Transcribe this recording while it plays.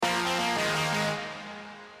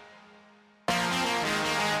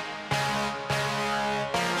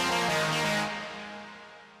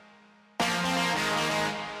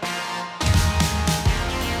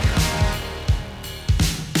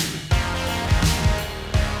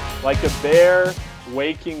Like a bear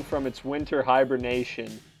waking from its winter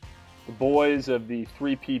hibernation, the boys of the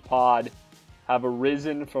 3P Pod have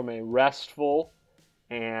arisen from a restful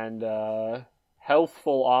and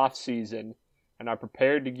healthful off-season and are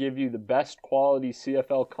prepared to give you the best quality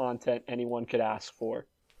CFL content anyone could ask for.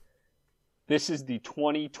 This is the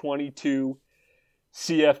 2022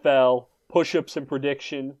 CFL Push-Ups and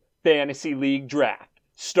Prediction Fantasy League Draft,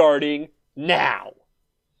 starting now.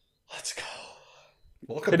 Let's go.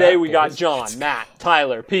 Welcome Today back, we got boys. John, Matt,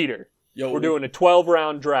 Tyler, Peter. Yo. We're doing a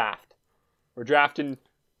 12-round draft. We're drafting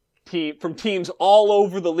from teams all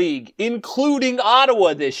over the league, including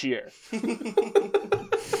Ottawa this year. A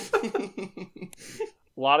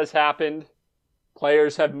lot has happened.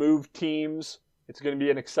 Players have moved teams. It's going to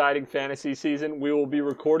be an exciting fantasy season. We will be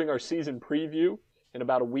recording our season preview in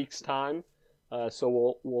about a week's time.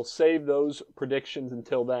 So we'll save those predictions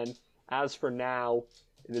until then. As for now,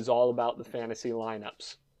 it is all about the fantasy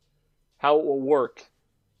lineups. How it will work.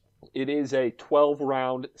 It is a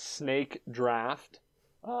 12-round snake draft.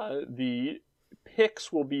 The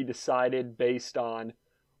picks will be decided based on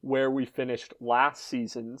where we finished last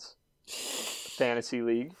season's fantasy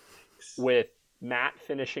league, with Matt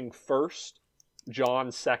finishing first,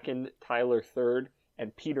 John second, Tyler third,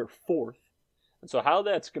 and Peter fourth. And so how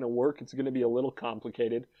that's going to work, it's going to be a little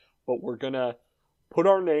complicated, but we're going to put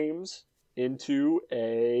our names into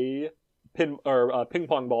a ping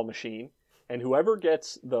pong ball machine, and whoever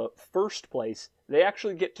gets the first place, they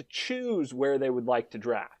actually get to choose where they would like to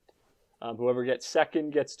draft. Whoever gets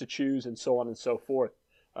second gets to choose, and so on and so forth.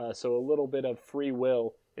 So a little bit of free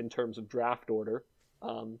will in terms of draft order.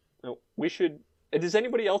 We should. Does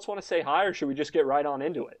anybody else want to say hi, or should we just get right on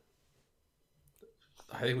into it?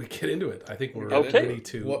 I think we get into it. I think we're Okay. ready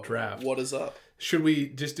to draft. What is up? Should we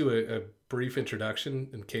just do a brief introduction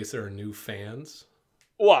in case there are new fans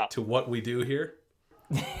Wow. to what we do here?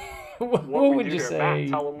 What we would do you here. say? Matt,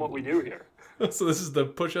 tell them what we do here. So this is the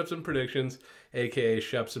Push-Ups and Predictions, aka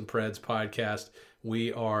Sheps and Preds podcast.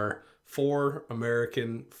 We are four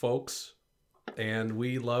American folks, and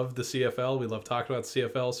we love the CFL. We love talking about the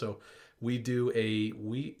CFL, so we do a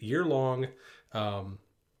year-long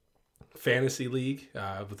fantasy league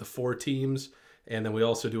with the four teams, and then we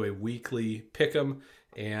also do a weekly pick'em.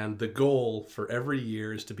 And the goal for every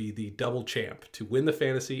year is to be the double champ, to win the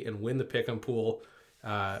fantasy and win the pick'em pool.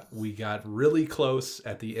 We got really close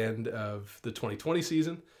at the end of the 2020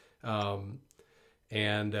 season,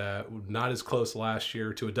 and not as close last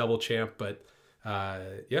year to a double champ. But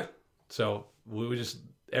yeah, so we just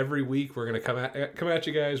every week we're gonna come at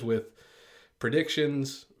you guys with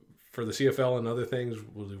predictions for the CFL and other things.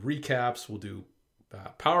 We'll do recaps. We'll do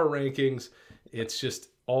power rankings. It's just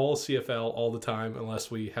all CFL all the time, unless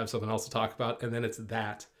we have something else to talk about, and then it's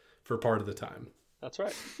that for part of the time. That's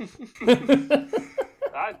right.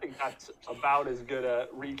 I think that's about as good a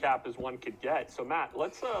recap as one could get. So, Matt,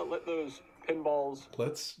 let's let those pinballs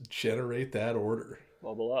Let's generate that order.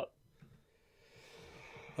 bubble up.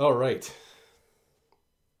 All right.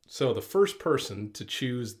 So the first person to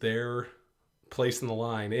choose their place in the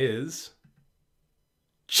line is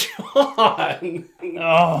John.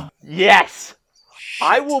 Oh, Yes!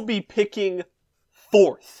 I will be picking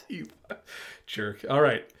fourth. You jerk. All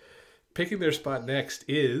right. Picking their spot next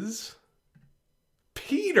is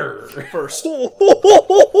Peter. First.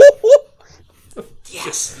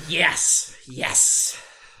 yes.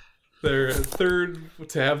 Their third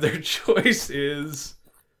to have their choice is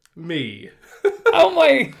me. Oh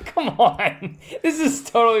my, come on. This is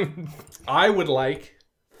totally, I would like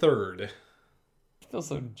third, I feel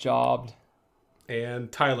so jobbed.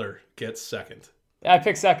 and Tyler gets second. I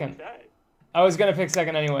picked second. Okay. I was going to pick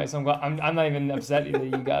second anyway, so I'm not even upset that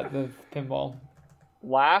you got the pinball.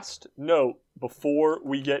 Last note before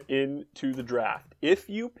we get into the draft. If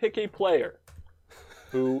you pick a player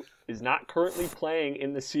who is not currently playing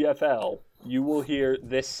in the CFL, you will hear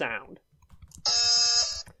this sound.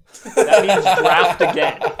 That means draft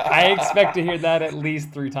again. I expect to hear that at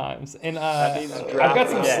least 3 times. And means I've draft got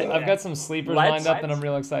some again. I've got some sleepers Let's- lined up that I'm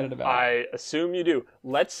real excited about. I assume you do.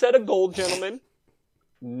 Let's set a goal, gentlemen.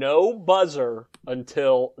 No buzzer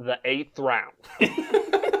until the 8th round.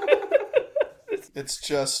 It's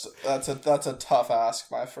just that's a tough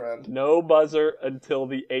ask, my friend. No buzzer until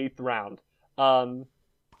the 8th round.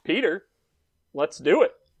 Peter, let's do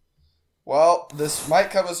it. Well, this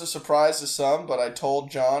might come as a surprise to some, but I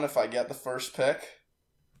told John if I get the first pick,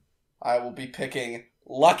 I will be picking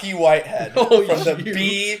Lucky Whitehead Oh, from the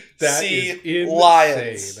that is BC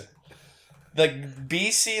Lions. insane. The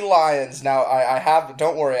BC Lions. Now, I have.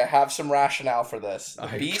 Don't worry, I have some rationale for this. The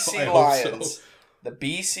I BC hope Lions. so. The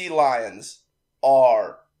BC Lions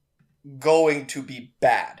are going to be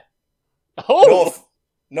bad. Oh,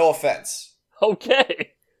 No offense.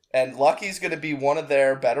 okay. And Lucky's going to be one of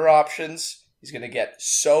their better options. He's going to get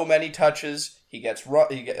so many touches. He gets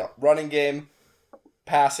running game,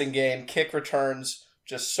 passing game, kick returns.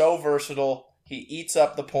 Just so versatile. He eats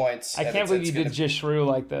up the points. I can't believe you did Jishru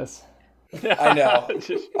like this. I know.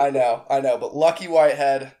 I know. But Lucky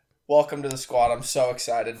Whitehead, welcome to the squad. I'm so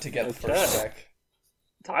excited to get the first pick.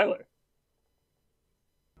 Tyler.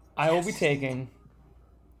 I will be taking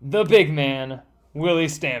the big man, Willie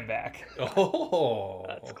Stanback. Oh,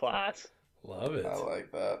 That's class. Love it. I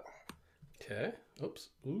like that. Okay. Oops.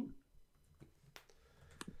 Ooh.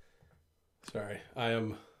 Sorry. I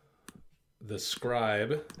am the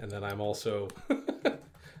scribe, and then I'm also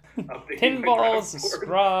Pinball's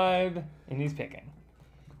scribe, and he's picking.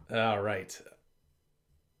 All right.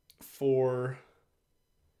 For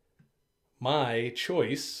my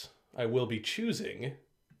choice, I will be choosing.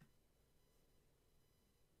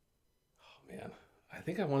 Oh man, I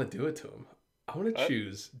think I want to do it to him. I want to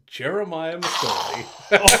choose Jeremiah McSorley.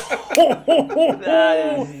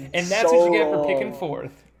 And that's what you get for picking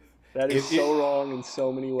fourth. That is so wrong in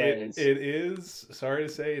so many ways. It is. Sorry to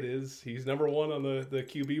say, it is. He's number one on the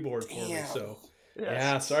QB board for me. So,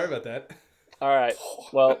 yeah, sorry about that. All right.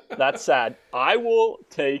 Well, that's sad. I will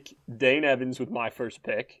take Dane Evans with my first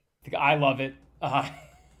pick. I love it.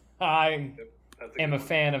 I am a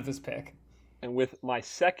fan of this pick. And with my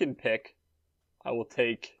second pick, I will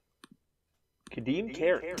take Kadeem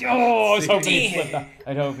Carey. Oh, I was hoping he slipped.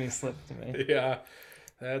 I'd hope he slipped to me. Yeah,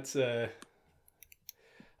 that's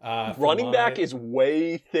running back is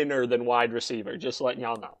way thinner than wide receiver. Just letting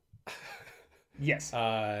y'all know. Yes.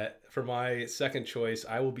 For my second choice,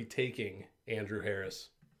 I will be taking Andrew Harris.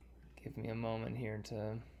 Give me a moment here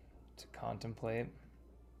to contemplate.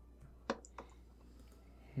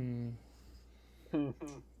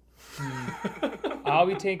 I'll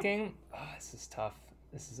be taking. Oh, this is tough.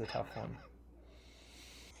 This is a tough one.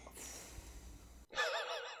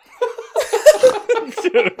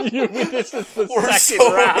 This is the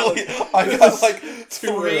second round. I got like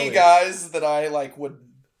three guys that I like would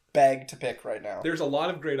beg to pick right now. There's a lot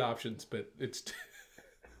of great options, but it's.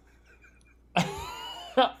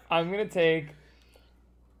 I'm gonna take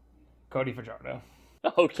Cody Fajardo.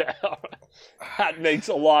 Okay, all right. That makes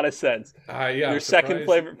a lot of sense. Yeah, your second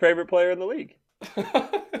favorite player in the league.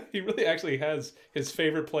 He really actually has his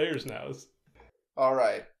favorite players now. All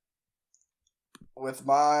right. With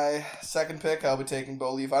my second pick, I'll be taking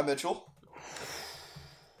Bo Levi Mitchell.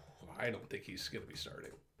 I don't think he's going to be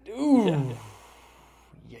starting. Ooh.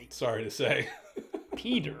 Yeah. Sorry to say.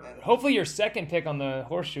 Peter. Hopefully your second pick on the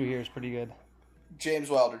horseshoe here is pretty good. James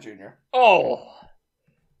Wilder Jr. Oh.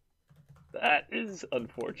 That is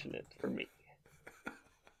unfortunate for me.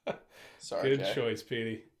 Sorry, Good choice,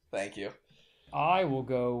 Petey. Thank you. I will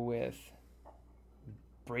go with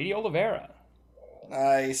Brady Oliveira.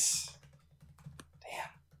 Nice.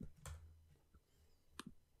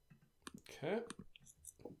 Okay.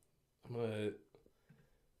 I'm going to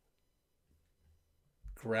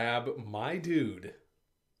grab my dude,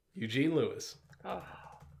 Eugene Lewis. Oh.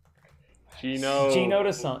 Gino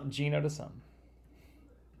to some.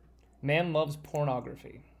 Man loves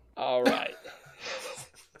pornography. All right.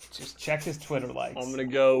 Just check his Twitter likes. I'm going to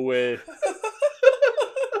go with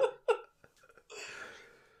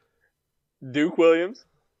Duke Williams.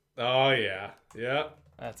 Oh, yeah. Yeah.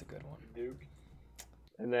 That's a good one. Duke.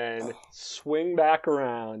 And then swing back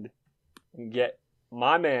around and get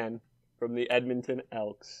my man from the Edmonton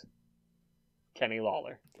Elks, Kenny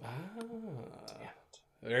Lawler.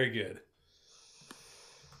 Very good.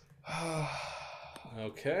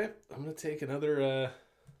 Okay, I'm going to take another...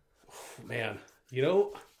 man,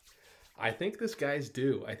 I think this guy's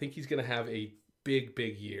due. I think he's going to have a big,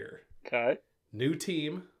 big year. Okay. New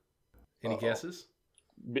team. Any guesses?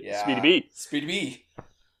 Speedy B. Speedy B.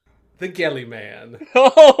 The Gelly Man.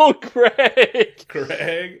 Oh, Greg.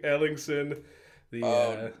 Greg Ellingson.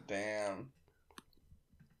 Damn.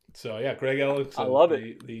 So, yeah, Greg Ellingson. I love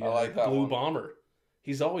it. I like that Blue one. Bomber.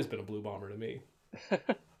 He's always been a Blue Bomber to me.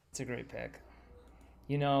 It's a great pick.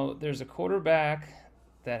 There's a quarterback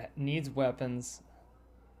that needs weapons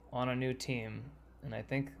on a new team, and I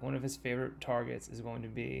think one of his favorite targets is going to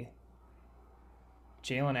be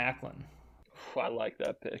Jalen Acklin. I like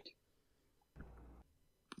that pick.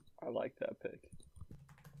 All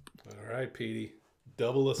right, Petey.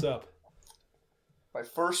 Double us up. My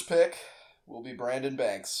first pick will be Brandon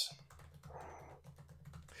Banks.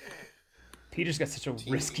 Peter's got such a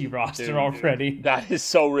risky roster already. That is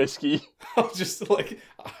so risky. I'm just like...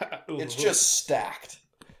 It's just stacked.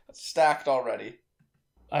 Stacked already.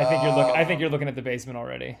 I think you're looking at the basement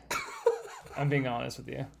already. I'm being honest with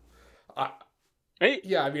you. Hey,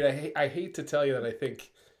 Yeah, I mean, I hate to tell you that I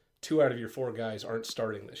think 2 out of your 4 guys aren't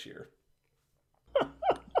starting this year.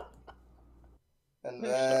 And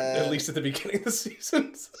They're starting. then At least at the beginning of the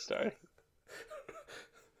season. sorry.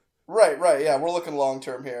 right, yeah, we're looking long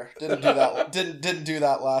term here. Didn't do that. didn't do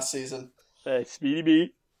that last season. Speedy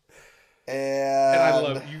B. And I And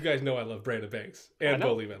love, you guys know I love Brandon Banks I and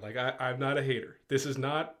know. Bo Levan. Like, I'm not a hater. This is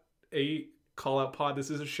not a call out pod.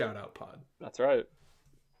 This is a shout out pod. That's right.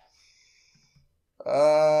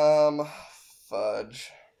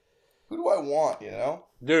 fudge. Who do I want? You know,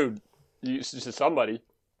 Dude, you just somebody.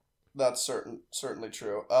 that's certainly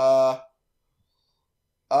true.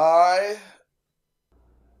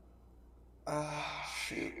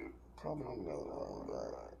 Shoot, probably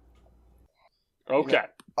no. Okay.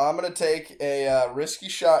 I'm gonna take a risky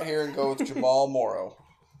shot here and go with Jamal Morrow.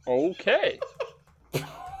 Okay.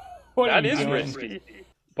 What are That you is doing? risky.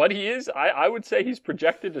 But he is, I would say he's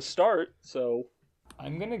projected to start, so.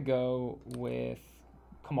 I'm gonna go with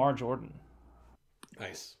Kamar Jordan.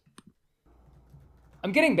 Nice.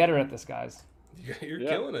 I'm getting better at this, guys. You're Yeah.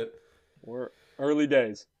 killing it. We're early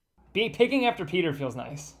days. Picking after Peter feels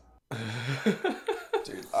nice.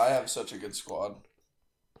 Dude, I have such a good squad.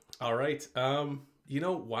 All right.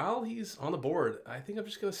 While he's on the board, I think I'm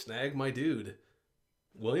just going to snag my dude,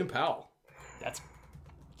 William Powell.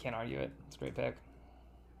 Can't argue it. It's a great pick.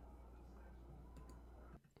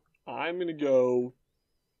 I'm going to go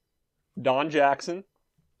Don Jackson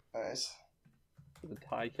Nice. for the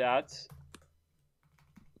Ticats.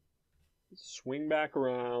 Swing back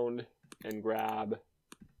around and grab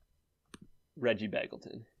Reggie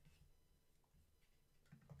Begelton.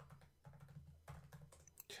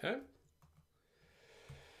 Okay.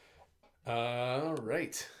 All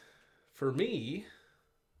right. For me,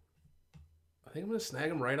 I think I'm going to snag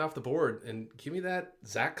him right off the board and give me that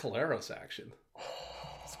Zach Caleros action.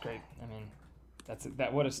 It's great. I mean,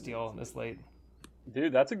 that what a steal this late.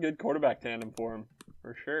 Dude, that's a good quarterback tandem for him,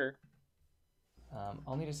 for sure.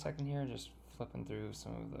 I'll need a second here, just flipping through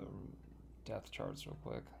some of the depth charts real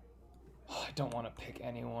quick. I don't want to pick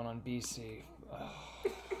anyone on BC.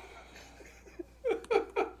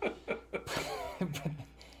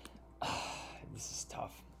 This is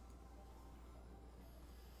tough.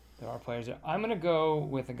 There are players there. I'm going to go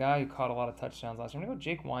with a guy who caught a lot of touchdowns last year. I'm going to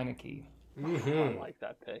go Jake Weineke. I like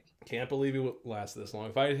that pick. Can't believe he lasted this long.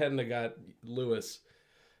 If I hadn't have got Lewis,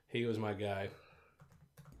 he was my guy.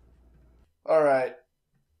 All right.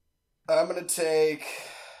 I'm gonna take.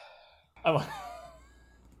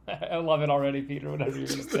 I love it already, Peter. Whatever you're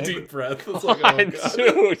going to Just a say. deep breath. It's like, oh, God.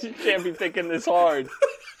 Dude, you can't be thinking this hard.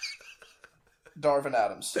 Darvin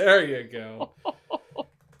Adams. There you go.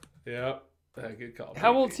 Yep. Good call.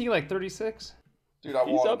 How old's he? Like 36? Dude, I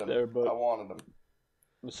He's wanted up him. there, but- I wanted him,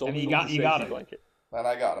 And you got it. Blanket. and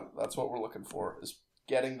I got him. That's what we're looking for: is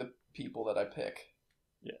getting the people that I pick.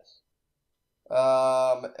 Yes.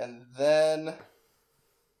 And then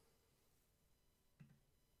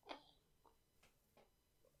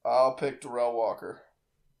I'll pick Darrell Walker.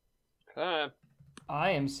 Okay.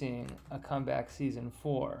 I am seeing a comeback season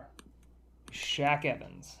for Shaq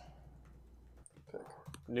Evans.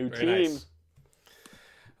 New Very team. nice.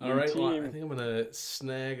 All New right. Well, I team. think I'm gonna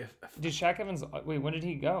snag. Did Shaq Evans? Wait, when did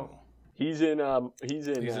he go? He's in. He's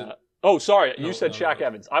in- Oh, sorry. No, You said no, Shaq no.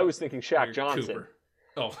 Evans. I was thinking Shaq Johnson. Cooper.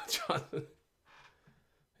 Oh, Johnson.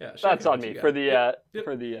 Yeah, Shaq That's on Evans, me you got for it. the Yep.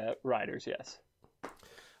 for the Riders. Yes.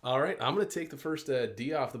 All right, I'm gonna take the first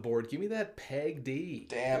D off the board. Give me that Peg D.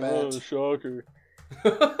 Damn Oh, it. shocker!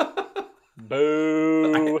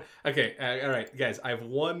 Boo! Okay, all right, guys. I've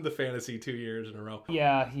won the fantasy 2 years in a row.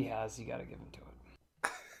 Yeah, he has. You got to give him to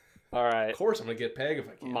it. All right. Of course, I'm gonna get Peg if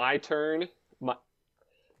I can. My turn.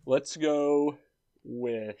 Let's go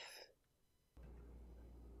with.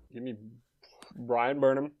 Give me Brian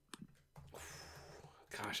Burnham.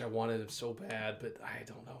 Gosh, I wanted him so bad, but I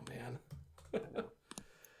don't know, man.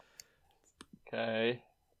 Okay.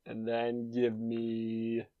 And then give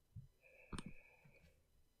me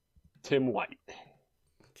Tim White.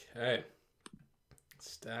 Okay,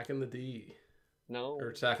 stacking the D No.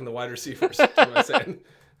 or stacking the wide receivers. What am I saying?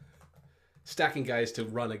 Stacking guys to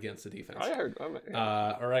run against the defense. I heard.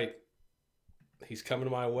 All right, he's coming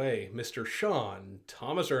my way, Mr. Sean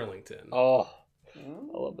Thomas Erlington. Oh,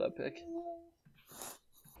 I love that pick.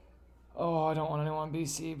 Oh, I don't want anyone on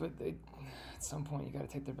BC, but at some point you got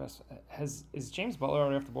to take their best. Is James Butler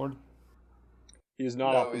already off the board? He is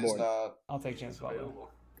not No, off the he's board. not. I'll take James Butler.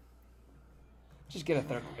 Just get a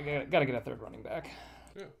third. Got to get a third running back.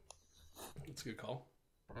 Yeah, that's a good call.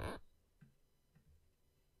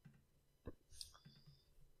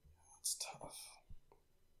 It's tough.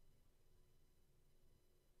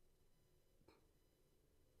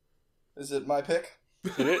 Is it my pick?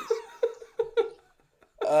 It is.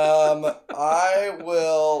 I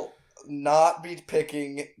will not be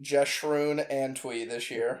picking Jeshroon Antwi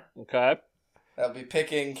this year. Okay. I'll be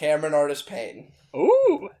picking Cameron Artis-Payne.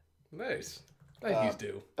 Ooh. Nice. Like he's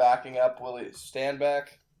due. Backing up Willie Stanback.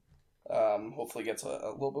 Hopefully gets a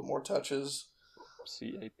little bit more touches.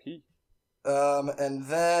 CAP. And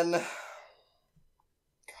then...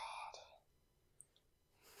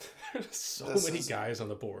 There's so This many is- guys on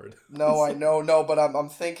the board. No, I know, no, but I'm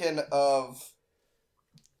thinking of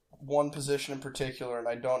one position in particular, and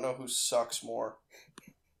I don't know who sucks more.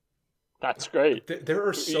 That's great. There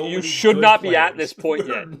are so You many should good not be at players. this point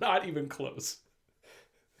We're yet. Not even close.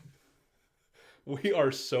 We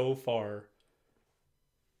are so far.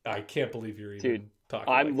 I can't believe you're even Dude,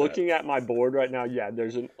 talking. I'm like looking that. at my board right now. Yeah,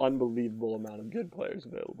 there's an unbelievable amount of good players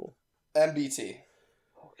available. MBT.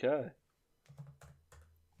 Okay.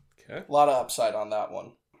 Okay. A lot of upside on that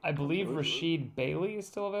one. I believe Rashid Bailey is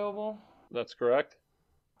still available. That's correct.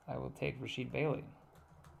 I will take Rashid Bailey.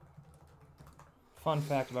 Fun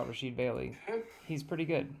fact about Rashid Bailey, he's pretty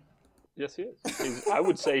good. Yes, he is. I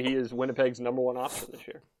would say he is Winnipeg's number one option this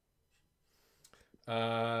year.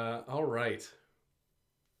 All right.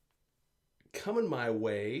 Coming my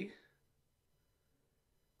way.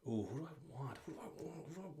 Ooh, who do I want? Who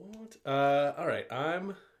do I want? All right.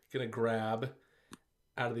 I'm gonna grab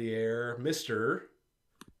out of the air, Mr.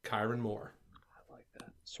 Kyron Moore. I like that.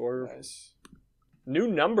 Sort of Nice. new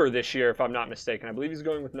number this year, if I'm not mistaken. I believe he's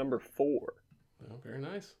going with number 4, Oh, very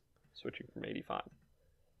nice. switching from 85.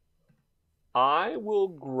 I will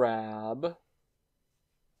grab.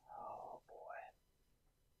 Oh boy.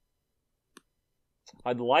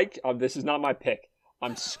 I'd like. This is not my pick.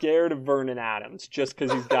 I'm scared of Vernon Adams just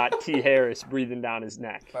because he's got T. Harris breathing down his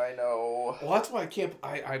neck. I know. Well, that's why I can't.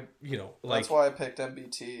 That's why I picked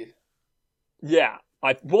MBT. Yeah.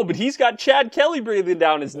 But he's got Chad Kelly breathing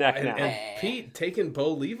down his neck now. And Pete taking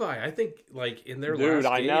Bo Levi. I think in their Dude,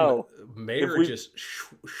 last I game, know. Mayer If we- just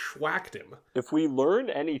schwacked him. If we learned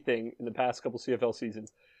anything in the past couple CFL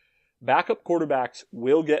seasons, backup quarterbacks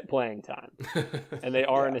will get playing time, and they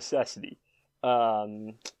are a necessity.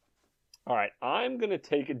 All right, I'm going to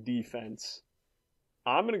take a defense.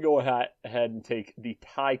 I'm going to go ahead and take the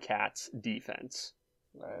Ticats defense.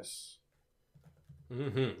 Nice.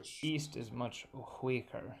 Mm-hmm. East is much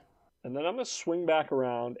weaker. And then I'm going to swing back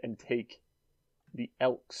around and take the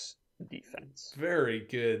Elks defense. Very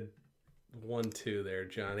good 1-2 there,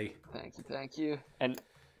 Johnny. Thank you. And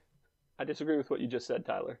I disagree with what you just said,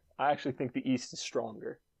 Tyler. I actually think the East is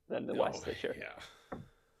stronger than the West this year. Yeah.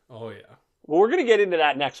 Oh, yeah. Well, we're going to get into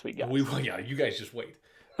that next week, guys. Yeah, you guys just wait.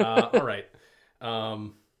 All right. All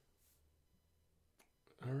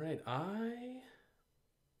right.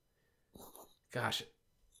 Gosh,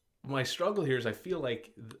 my struggle here is I feel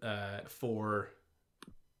like for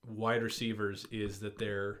wide receivers is that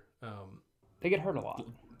they're They get hurt a lot.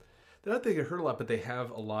 they're not they get hurt a lot, but they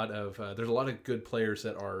have a lot of there's a lot of good players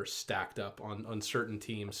that are stacked up on certain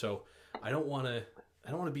teams. So I don't want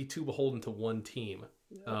to be too beholden to one team.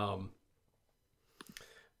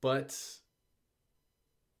 But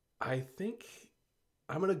I think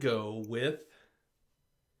I'm gonna go with.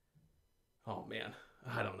 Oh man,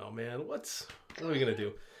 I don't know, man. What are we gonna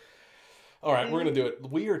do? All right, we're gonna do it.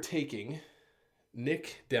 We are taking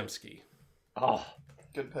Nick Dembski. Oh,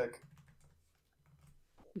 Good pick.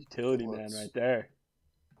 utility man right there.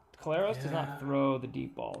 Caleros does not throw the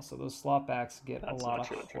deep ball, so those slot backs get That's a lot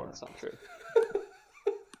not of true. work. That's not true.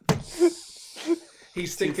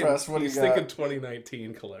 He's thinking. Press, what do you He's thinking got?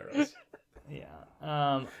 2019 Caleros.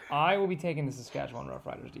 Yeah. I will be taking the Saskatchewan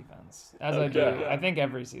Roughriders defense, as I do. Okay. I think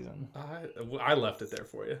every season. I left it there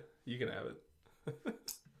for you. You can have it.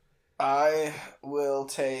 I will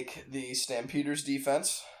take the Stampeders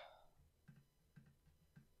defense.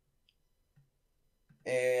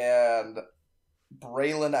 And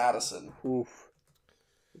Braylon Addison. Oof.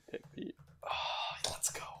 Good pick, Pete. Oh, let's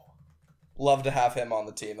go. Love to have him on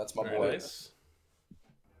the team. That's my Very boy. nice.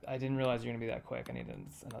 I didn't realize you were going to be that quick. I needed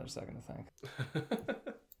another second to think.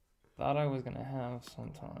 Thought I was going to have some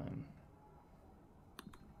time.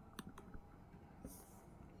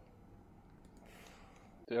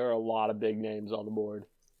 There are a lot of big names on the board.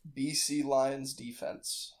 BC Lions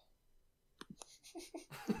defense.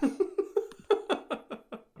 It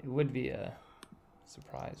would be a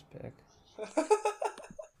surprise pick.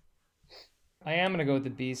 I am going to go with the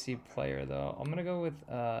BC player, though. I'm going to go with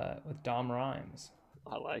Dom Rhymes.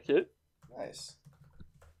 I like it. Nice.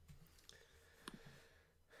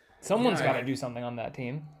 Someone's Yeah, got to do something on that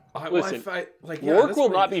team. Listen, Rourke Rourke will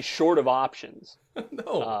not be short of options.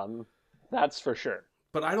 No. That's for sure.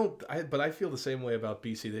 But I feel the same way about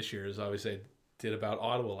BC this year as obviously I did about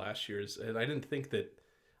Ottawa last year. And I think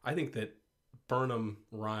that Burnham,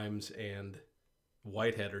 Rhymes, and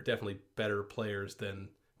Whitehead are definitely better players than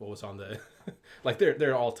what was on the like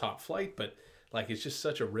they're all top flight, but like it's just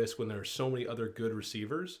such a risk when there are so many other good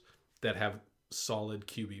receivers that have solid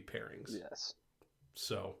QB pairings. Yes.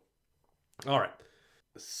 So, all right.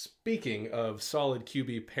 Speaking of solid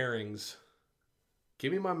QB pairings,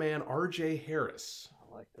 give me my man RJ Harris.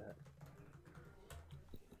 I like that.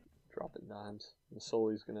 Dropping dimes.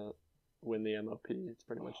 Masoli's going to win the MOP. It's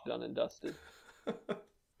pretty much done and dusted.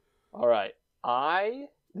 All right.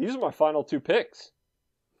 These are my final 2 picks.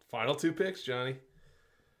 Final 2 picks, Johnny.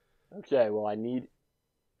 Okay, well, I need...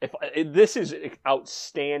 this is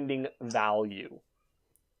outstanding value.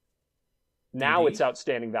 Now DD? it's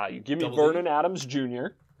outstanding value. Give me Double Vernon D? Adams Jr.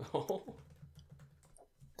 Oh.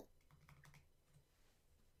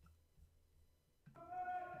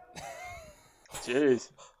 Jeez.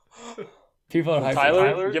 People are hyped.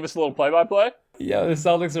 Tyler, give us a little play-by-play. Yeah, the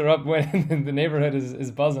Celtics are up when the neighborhood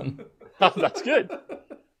is buzzing. Oh, that's good.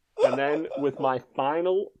 And then with my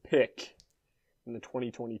final pick in the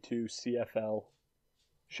 2022 CFL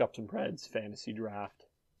Shups and Preds Fantasy Draft,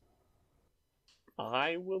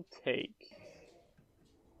 I will take...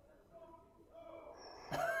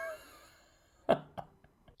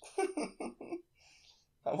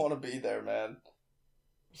 I want to be there, man.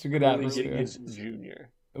 It's a good Curly atmosphere. Giggins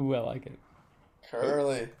Jr. Ooh, I like it.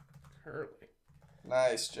 Curly. Curly.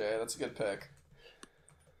 Nice, Jay. That's a good pick.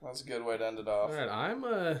 That's a good way to end it off. All right,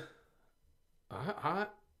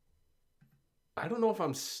 I don't know if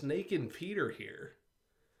I'm snaking Peter here,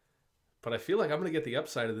 but I feel like I'm going to get the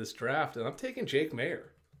upside of this draft, and I'm taking Jake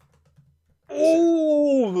Mayer.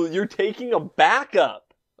 Oh, you're taking a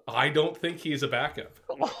backup. I don't think he's a backup.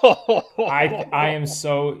 I am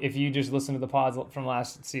so, if you just listen to the pods from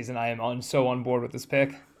last season, I am so on board with this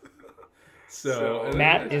pick. So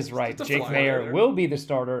Matt is right. Just a Jake flyer Mayer there. will be the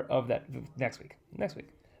starter of that next week.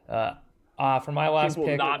 For my last He will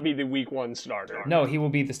pick, not be the week 1 starter. no, he will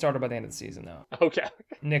be the starter by the end of the season, though. Okay.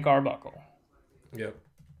 Nick Arbuckle. Yep.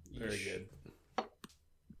 Very good.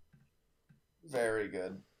 Very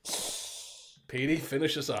good. Petey,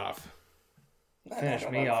 finish us off. Finish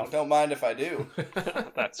me off. Don't mind if I do.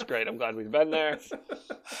 That's great. I'm glad we've been there.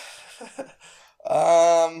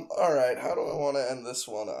 All right. How do I want to end this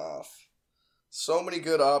one off? So many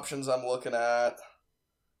good options I'm looking at.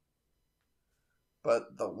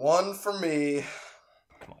 But the one for me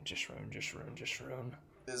Come on, just Shroon.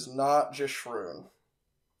 is not just Shroon.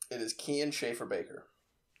 It is Kean Schaefer-Baker.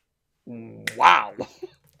 Wow.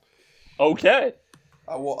 Okay.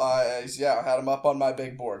 I had him up on my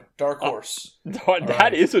big board. Dark horse.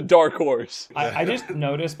 That is a dark horse. I just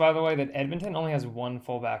noticed, by the way, that Edmonton only has one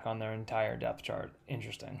fullback on their entire depth chart.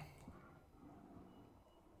 Interesting.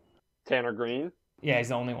 Tanner Green. Yeah, he's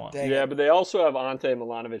the only one. Dang Yeah, it. but they also have Ante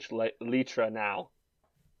Milanovic Litra now.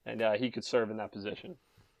 And he could serve in that position.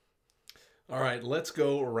 All right, let's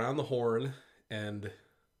go around the horn and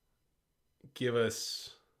give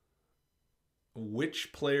us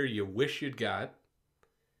which player you wish you'd got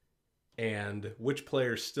and which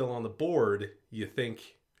player's still on the board you think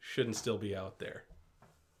shouldn't still be out there.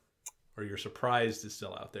 Or you're surprised is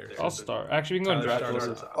still out there. I'll start. Actually, we can go in Tyler, draft start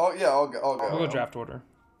order. us off. Oh, yeah, I'll go. We'll go draft order.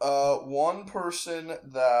 One person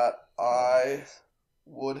that I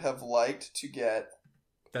would have liked to get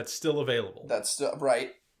That's still available. that's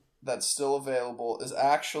still available is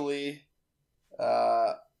actually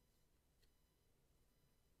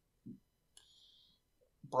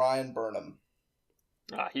Brian Burnham.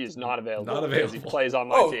 He is not available. Not because he available. plays on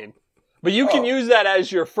my Oh. team. But you can Oh. use that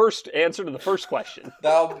as your first answer to the first question.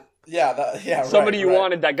 Somebody You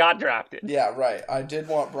wanted that got drafted. Yeah, right. I did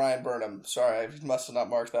want Brian Burnham. Sorry, I must have not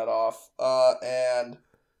marked that off. And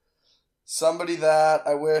somebody that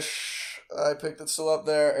I wish I picked that's still up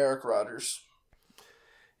there, Eric Rodgers.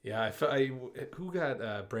 Yeah, who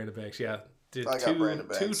got Brandon Banks? Yeah, I got Brandon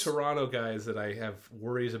two Banks. Toronto guys that I have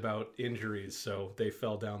worries about injuries, so they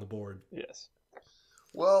fell down the board. Yes.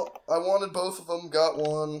 Well, I wanted both of them, got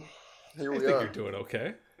one. Here I we think are. you're doing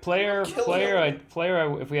okay. Player, Killing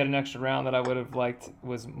if we had an extra round that I would have liked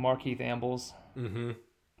was Markeith Ambles. Mm-hmm.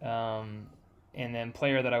 And then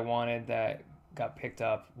player that I wanted that got picked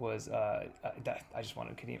up was I just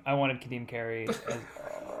wanted Kadeem. I wanted Kadeem Carey.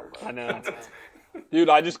 I know. Dude,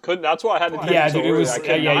 I just couldn't. That's why I had to do Yeah, it so dude, it early. was I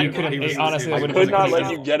could yeah. not- You couldn't. he was- Honestly, I it I would have could been not a let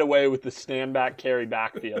Kadeem. you get away with the stand back carry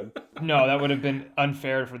backfield. No, that would have been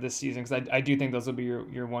unfair for this season because I do think those will be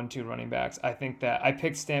your 1-2 running backs. I think that I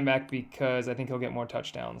picked Stanback because I think he'll get more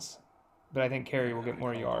touchdowns, but I think Carey will get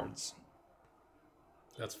more yards.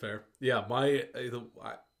 That's fair. Yeah,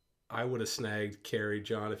 I would have snagged Carey,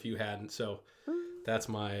 John, if you hadn't. So that's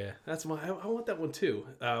my. I want that one too.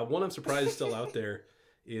 One I'm surprised is still out there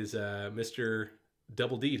is Mr.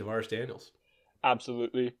 Double D, Tavares Daniels.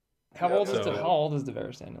 Absolutely. How old is so- How old is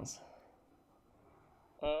Tavares Daniels?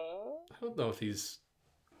 I don't know if he's.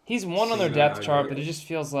 He's one on their depth chart, but it just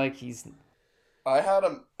feels like he's. I had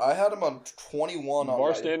him on 21 on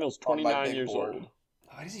Tavares my, Daniels, on my 29 big years board. old.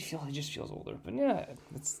 Why does he feel? He just feels older. But yeah,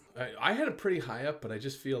 it's. I had it pretty high up, but I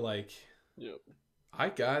just feel like Yep.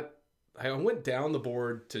 I went down the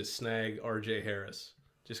board to snag R.J. Harris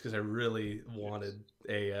just because I really wanted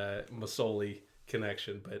a Masoli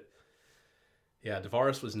connection, but yeah,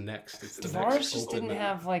 Tavares was next. It's the Tavares next just open- didn't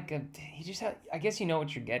have like a. He just had. I guess you know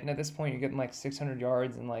what you're getting at this point. You're getting like 600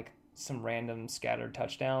 yards and like some random scattered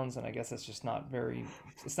touchdowns, and I guess that's just not very.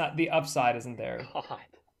 It's not the upside isn't there. God.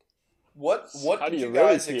 What How did do you you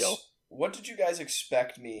really guys feel? what did you guys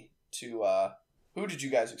expect me to who did you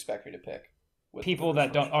guys expect me to pick? with People the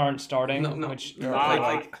that first aren't starting, No, which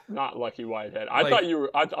Not Lucky Whitehead. I Like- thought you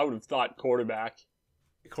were. I would have thought quarterback.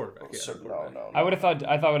 quarterback. one? Yeah, So, quarterback. no. I would have thought.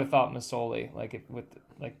 I would have thought Masoli, like if with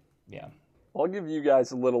like yeah. I'll give you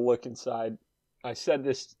guys a little look inside. I said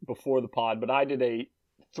this before the pod, but I did a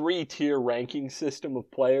 3-tier ranking system of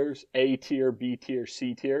players: A tier, B tier,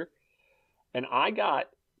 C tier, and I got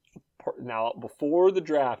now before the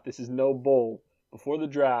draft. This is no bull. Before the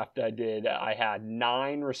draft, I had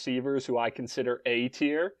 9 receivers who I consider A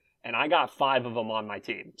tier, and I got 5 of them on my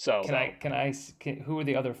team. So Who are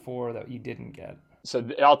the other 4 that you didn't get? So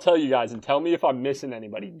I'll tell you guys, and tell me if I'm missing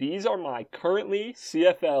anybody. These are my currently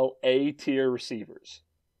CFL A-tier receivers.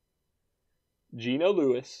 Geno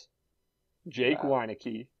Lewis, Jake Wow.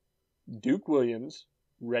 Weineke, Duke Williams,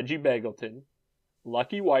 Reggie Begelton,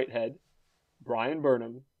 Lucky Whitehead, Brian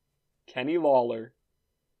Burnham, Kenny Lawler,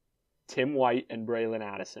 Tim White, and Braylon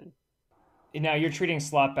Addison. Now you're treating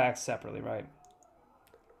slot backs separately, right?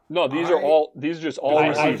 No, these I- are just all I I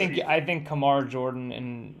receivers. think Kamar Jordan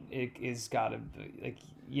and it is gotta be like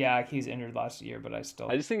yeah he's injured last year, but I still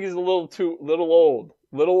I just think he's a little old.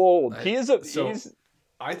 So- He's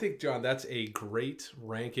I think, John, that's a great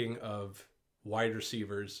ranking of wide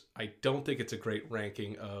receivers. I don't think it's a great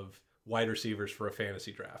ranking of wide receivers for a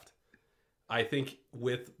fantasy draft. I think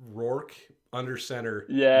with Rourke under center,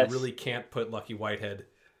 Yes. you really can't put Lucky Whitehead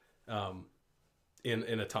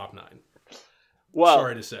in a top 9. well.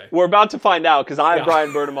 Sorry to say. We're about to find out because I have Yeah.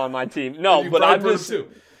 Brian Burnham on my team. No, You but Brian I'm Burnham just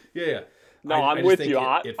too. Yeah. No, I I'm just with think you.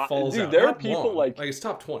 It falls dude, out. there are Not people long. like it's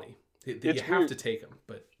top 20. You It's have weird. to take them,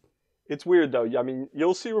 but it's weird though. I mean,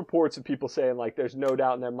 you'll see reports of people saying like, "There's no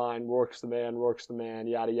doubt in their mind, Rourke's the man,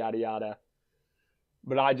 yada yada yada."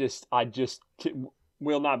 But I just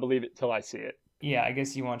will not believe it till I see it. yeah I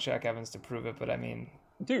guess you want Shaq Evans to prove it, but I mean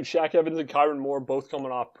Dude, Shaq Evans and Kyron Moore both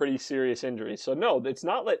coming off pretty serious injuries. So no, it's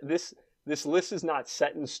not like this list is not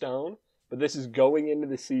set in stone, but this is going into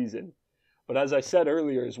the season. But as I said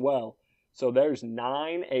earlier as well, so there's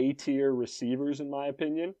 9 A-tier receivers in my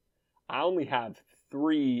opinion. I only have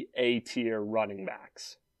 3 A-tier running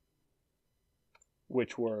backs,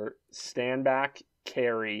 which were Stanback,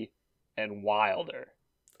 Carey, and Wilder.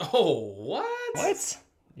 oh, what? what?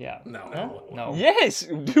 Yeah. No. No. Yes,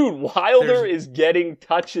 dude, Wilder There's- is getting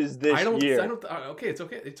touches this year. Okay, it's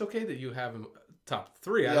okay that you have him top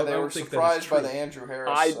 3. I Yeah, don't, they I don't were think surprised by that the is Andrew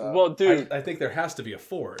Harris. Dude, I think there has to be a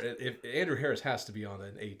 4. If Andrew Harris has to be on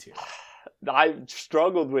an A tier. I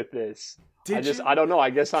struggled with this. Did you? I don't know. I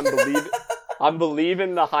guess I'm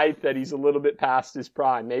believing the hype that he's a little bit past his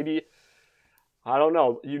prime. Maybe I don't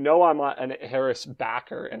know. You know, I'm a Harris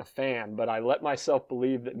backer and a fan, but I let myself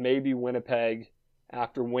believe that maybe Winnipeg,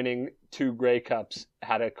 after winning 2 Grey Cups,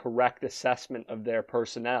 had a correct assessment of their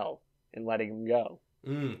personnel in letting him go.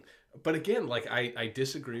 But again, like I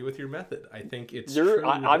disagree with your method. I think it's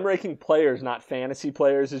I'm ranking players, not fantasy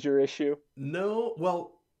players, is your issue. No,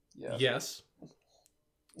 well, yeah. yes,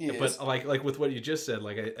 He but is. like with what you just said,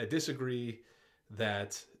 like I disagree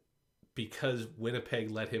that because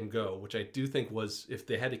Winnipeg let him go, which I do think was, if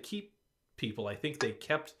they had to keep people, I think they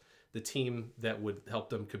kept the team that would help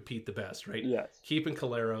them compete the best, right? Yes. Keeping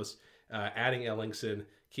Caleros, adding Ellingson,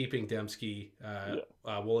 keeping Dembski,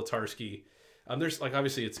 Wolotarski. There's like,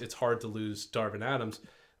 obviously it's hard to lose Darvin Adams,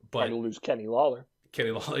 but Trying to lose Kenny Lawler.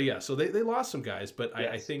 Kenny Lawler, yeah. So they lost some guys, but I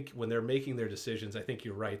Yes. think when they're making their decisions, I think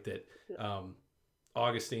you're right that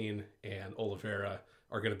Augustine and Oliveira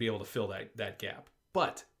are going to be able to fill that gap.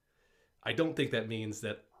 But I don't think that means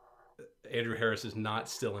that Andrew Harris is not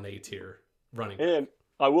still an A-tier running back. And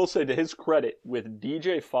I will say, to his credit, with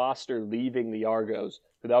DJ Foster leaving the Argos,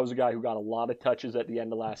 that was a guy who got a lot of touches at the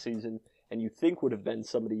end of last season, and you think would have been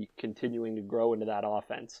somebody continuing to grow into that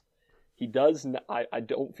offense. He does. I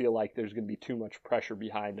don't feel like there's going to be too much pressure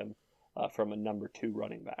behind him from a number 2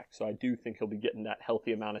 running back. So I do think he'll be getting that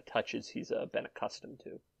healthy amount of touches he's been accustomed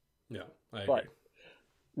to. Yeah, I agree. But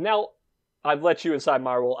now I've let you inside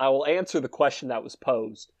my role. I will answer the question that was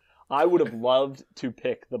posed. I would have loved to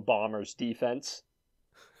pick the Bombers defense.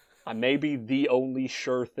 I may be the only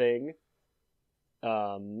sure thing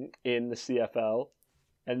in the CFL.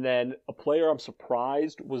 And then a player I'm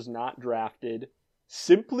surprised was not drafted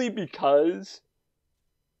simply because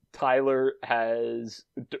Tyler has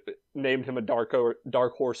named him a dark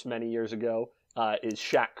horse many years ago, is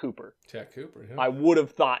Shaq Cooper. Shaq Cooper, yeah. I would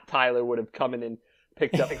have thought Tyler would have come in and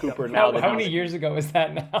picked up Cooper. How many years ago is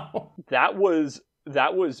that now? That was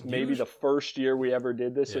maybe the first year we ever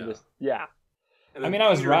did this. Yeah. I mean, I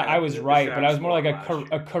was right, but I was more like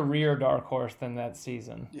a career dark horse than that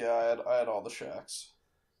season. Yeah, I had all the Shaqs.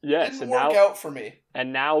 Yes, Didn't work out for me.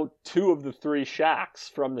 And now 2 of the 3 Shaqs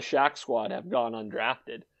from the Shaq squad have gone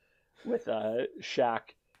undrafted, with Shaq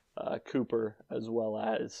Cooper as well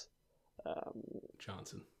as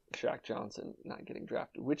Johnson. Shaq Johnson not getting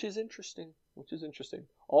drafted, which is interesting.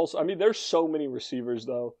 Also, I mean, there's so many receivers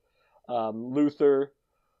though. Luther,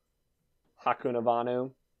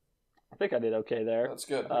 Hakunavanu. I think I did okay there. That's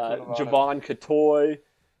good. Javon Katoy,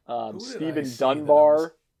 Stephen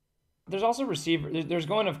Dunbar. There's also receivers. There's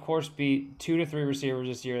going to, of course, be 2 to 3 receivers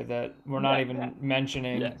this year that we're not even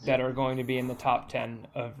mentioning that are going to be in the top 10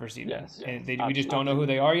 of receiving. Yes, and we just don't know who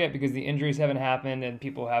they are yet because the injuries haven't happened and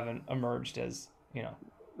people haven't emerged as,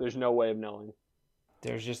 There's no way of knowing.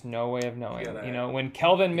 There's just no way of knowing. When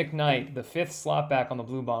Kelvin McKnight, the 5th slot back on the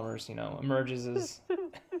Blue Bombers, emerges as...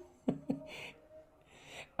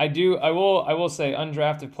 I will say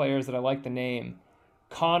undrafted players that I like the name.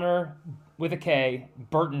 Connor, with a K,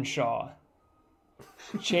 Burtonshaw.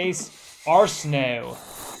 Chase Arsenault.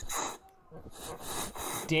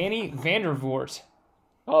 Danny Vandervoort.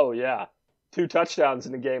 Oh, yeah. 2 touchdowns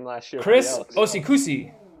in the game last year. Chris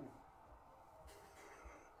Osikusi.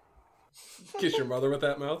 Kiss your mother with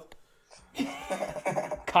that mouth.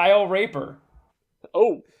 Kyle Raper.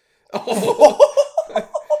 Oh.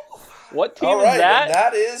 What team is that?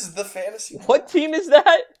 That is the fantasy. What team is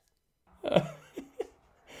that?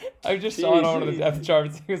 I just saw it on the depth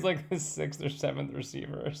charts. He was like the 6th or 7th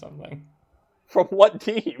receiver or something. From what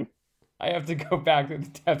team? I have to go back to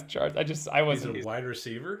the depth charts. I wasn't. He's a wide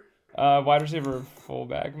receiver? Wide receiver,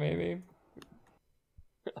 fullback, maybe.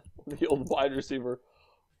 The old wide receiver,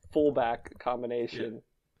 fullback combination.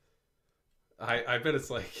 Yeah. I bet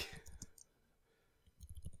it's like...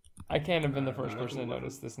 I can't have been the first person to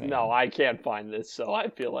notice this name. No, I can't find this, so I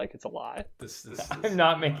feel like it's a lie. I'm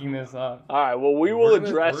not making this up. All right, well, we're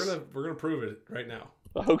gonna prove it right now.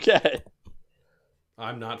 Okay.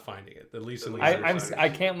 I'm not finding it. At least I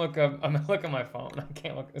can't look up. I'm gonna look at my phone. I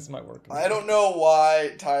can't look. This is my work. I don't know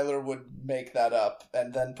why Tyler would make that up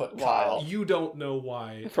and then put Kyle. You don't know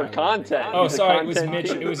why. For content. Oh, sorry. It was Mitch.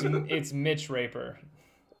 It's Mitch Raper.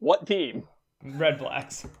 What team? Red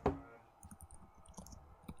Blacks.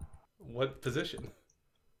 What position?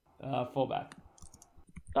 Fullback.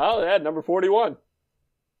 Oh, yeah, number 41.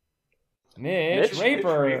 Mitch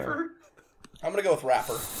Raper. I'm gonna go with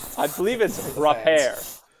rapper. I believe it's Raper.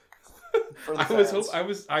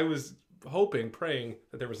 I was hoping, praying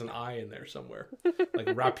that there was an I in there somewhere,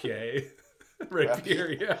 like Rapier. Rapier,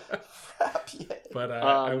 yeah. Rapier. But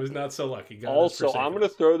I was not so lucky. Also, I'm going to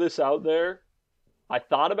throw this out there. I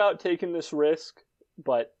thought about taking this risk,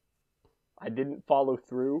 but I didn't follow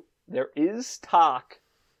through. There is talk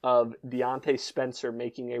of Deontay Spencer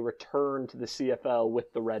making a return to the CFL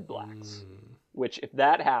with the Red Blacks. Which, if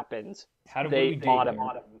that happens, they bought him.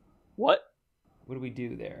 What? What do we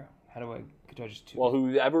do there? How do I just... Well,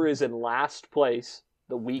 whoever is in last place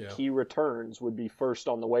the week he returns would be first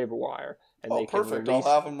on the waiver wire. And they perfect. Can I'll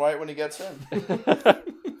have him right when he gets in.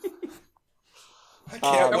 I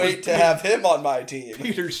can't wait to have him on my team.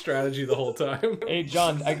 Peter's strategy the whole time. Hey,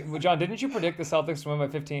 John, didn't you predict the Celtics to win by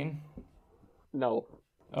 15? No.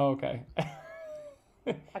 Oh, okay.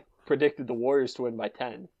 I predicted the Warriors to win by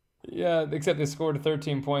 10. Yeah, except they scored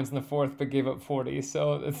 13 points in the fourth but gave up 40,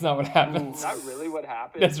 so that's not what happened. Is that really what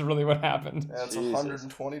happened? That's really what happened. That's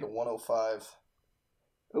 120 to 105.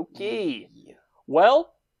 Okay.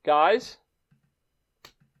 Well, guys,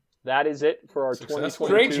 that is it for our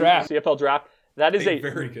 2022 CFL draft. That is a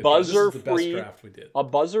buzzer-free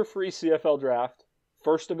CFL draft,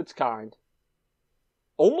 first of its kind.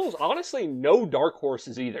 Almost, honestly, no dark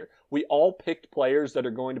horses either. We all picked players that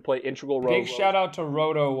are going to play integral roles. Big shout out to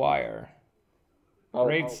RotoWire.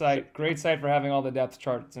 Great site for having all the depth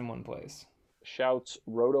charts in one place. Shouts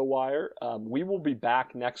RotoWire. We will be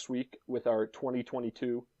back next week with our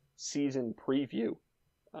 2022 season preview,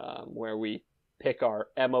 where we pick our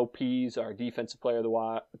MOPs, our Defensive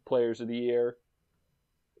Players of the Year,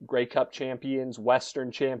 Grey Cup champions,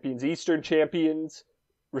 Western champions, Eastern champions,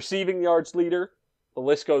 receiving yards leader. The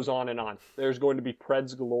list goes on and on. There's going to be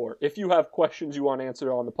Preds galore. If you have questions you want answered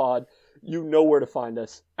on the pod, you know where to find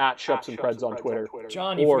us at Shups and Preds on Twitter.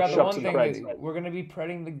 John, you Or forgot the Shups one and thing. Preds. We're going to be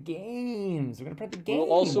predding the games. We're going to pred the games. We'll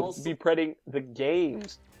also be predding the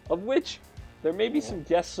games, of which there may be some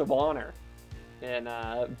guests of honor in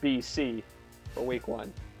BC for week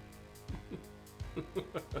 1.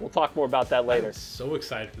 We'll talk more about that later. I'm so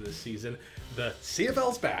excited for this season. The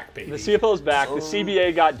CFL's back, baby. The CFL is back. The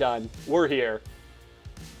CBA got done. We're here.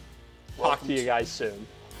 Talk to you guys soon.